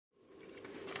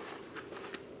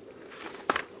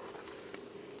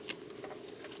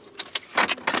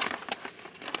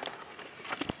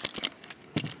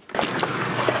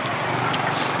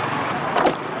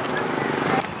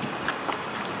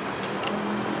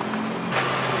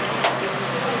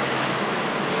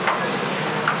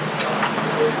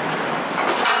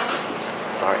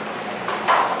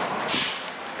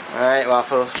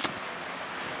Waffles.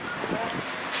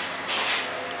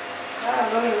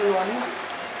 Hello everyone.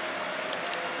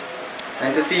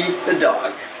 And to see the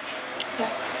dog.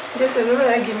 Just a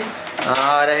little give me.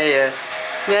 Oh, there he is.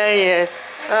 There he is.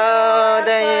 Oh,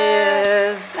 there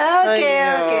he is.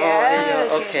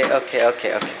 Okay.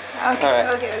 Okay.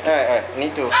 Alright. I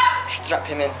need to strap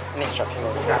him in.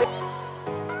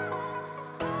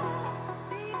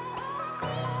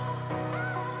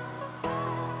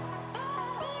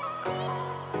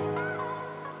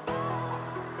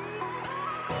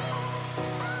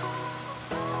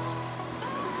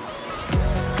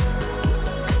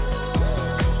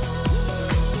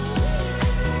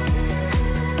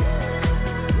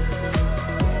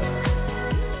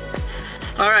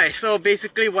 Alright, so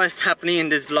basically what's happening in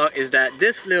this vlog is that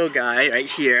this little guy right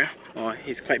here, oh,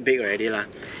 he's quite big already lah.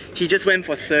 He just went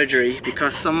for surgery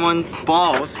because someone's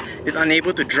balls is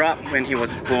unable to drop when he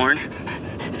was born.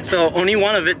 So only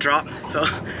one of it dropped, so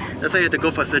that's why you have to go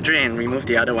for surgery and remove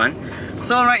the other one.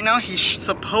 So right now he's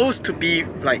supposed to be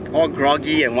like all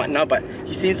groggy and whatnot, but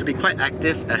he seems to be quite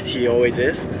active as he always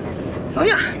is. So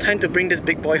yeah, time to bring this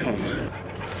big boy home.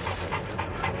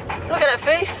 Look at that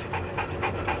face!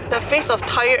 That face of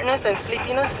tiredness and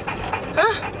sleepiness.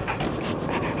 Huh?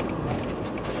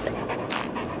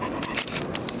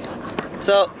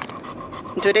 So,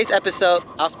 in today's episode,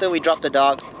 after we drop the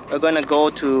dog, we're gonna go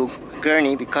to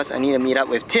Gurney because I need to meet up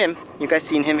with Tim. You guys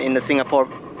seen him in the Singapore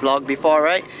vlog before,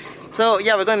 right? So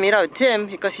yeah, we're gonna meet up with Tim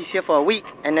because he's here for a week,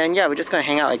 and then yeah, we're just gonna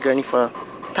hang out at Gurney for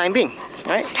the time being,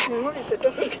 alright? What is the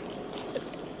dog?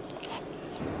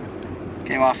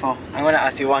 Okay, Waffle, I'm gonna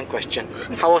ask you one question.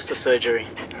 How was the surgery?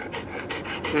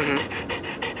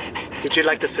 Did you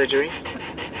like the surgery?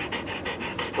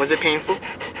 Was it painful?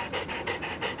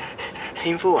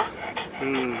 Painful, ah?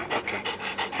 Okay.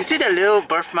 You see that little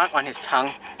birthmark on his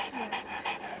tongue?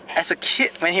 As a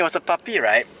kid, when he was a puppy,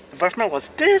 right? The birthmark was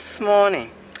this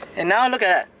morning. And now look at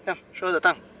that. Come, show the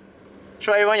tongue.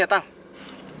 Show everyone your tongue.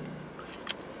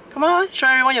 Come on, show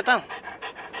everyone your tongue.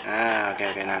 Ah,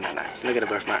 okay, nice. Look at the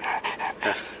birthmark.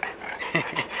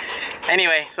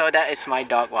 Anyway, so that is my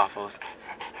dog Waffles.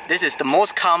 This is the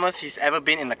most calmest he's ever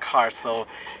been in the car, so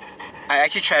I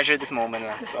actually treasure this moment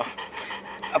lah. So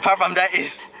apart from that,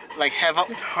 is like havoc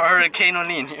hurricane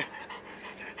only in here.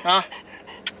 Huh?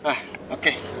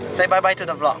 Okay. Say bye bye to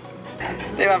the vlog.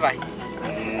 Say bye bye.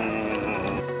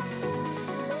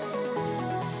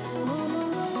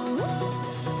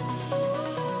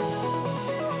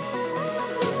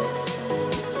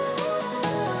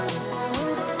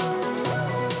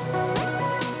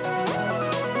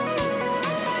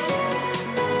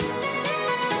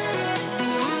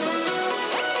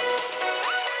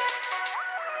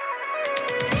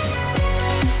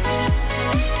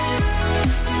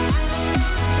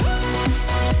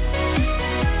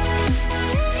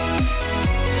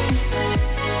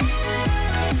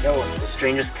 That was the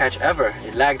strangest catch ever.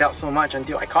 It lagged out so much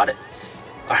until I caught it.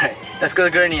 Alright, let's go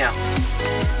to Gurney now.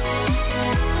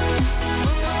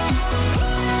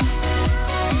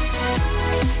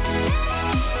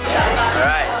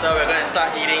 Alright, so we're going to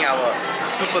start eating our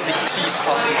super big piece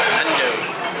of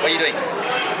nandos. What are you doing?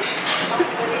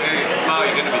 Hey, tomorrow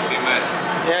you're gonna be famous.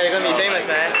 Yeah, you're gonna be famous,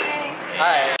 man.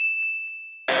 Hi.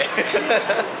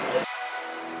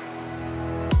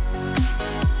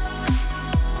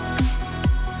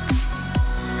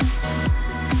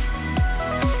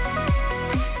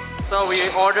 So we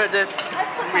ordered this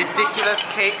ridiculous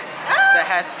cake that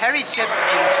has Peri chips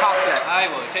in chocolate. I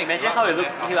will take. Imagine how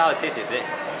it tastes with this.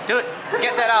 Dude,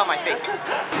 get that out of my face.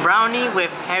 Brownie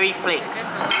with Peri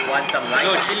Flakes. You want some light?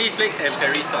 No, chili flakes and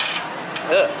Peri sauce.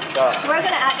 Ugh, God. We're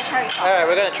gonna add the curry sauce. Alright,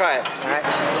 we're gonna try it.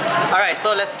 Alright,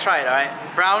 so let's try it, alright?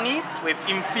 Brownies with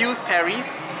infused Peris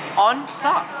on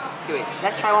sauce. Okay, wait,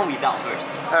 let's try one without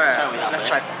first. Alright, let's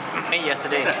try first. Made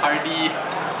yesterday. It's a hardy.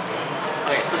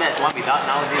 Okay, so that's one without,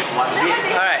 now this is one with.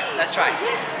 Alright, let's try.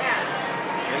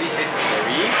 Maybe taste the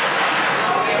berries.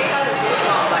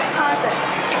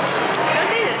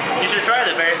 You should try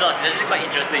the berry sauce, it's actually quite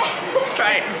interesting.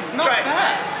 Try it. Try it.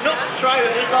 No, try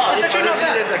with this sauce. It's actually not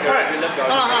bad. Try with this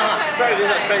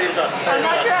sauce. I'm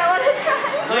not sure I want to try.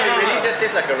 No, it really just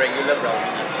tastes like a regular brownie.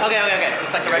 Okay.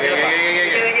 It's like a regular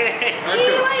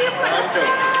Why you put this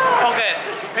down? Okay,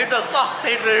 if the sauce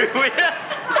tastes very weird.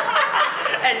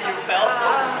 And you felt?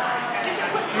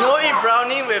 No eat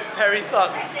brownie with Peri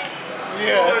sauce.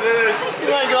 Yeah. Oh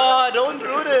my god,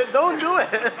 don't do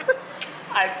it.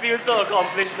 I feel so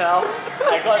accomplished now.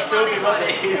 I got 2 people to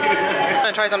eat. We're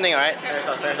gonna try something, alright? Berry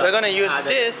sauce. We're gonna use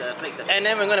this, and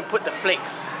then we're gonna put the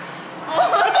flakes.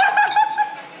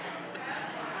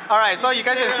 Alright, so you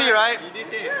guys can see, right?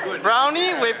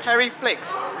 Brownie with Peri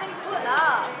Flakes.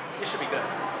 Yeah. It should be good.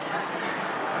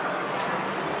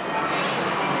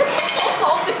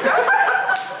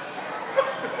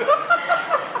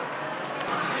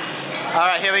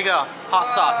 Alright, here we go. Hot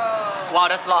sauce. Wow,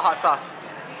 that's a lot of hot sauce.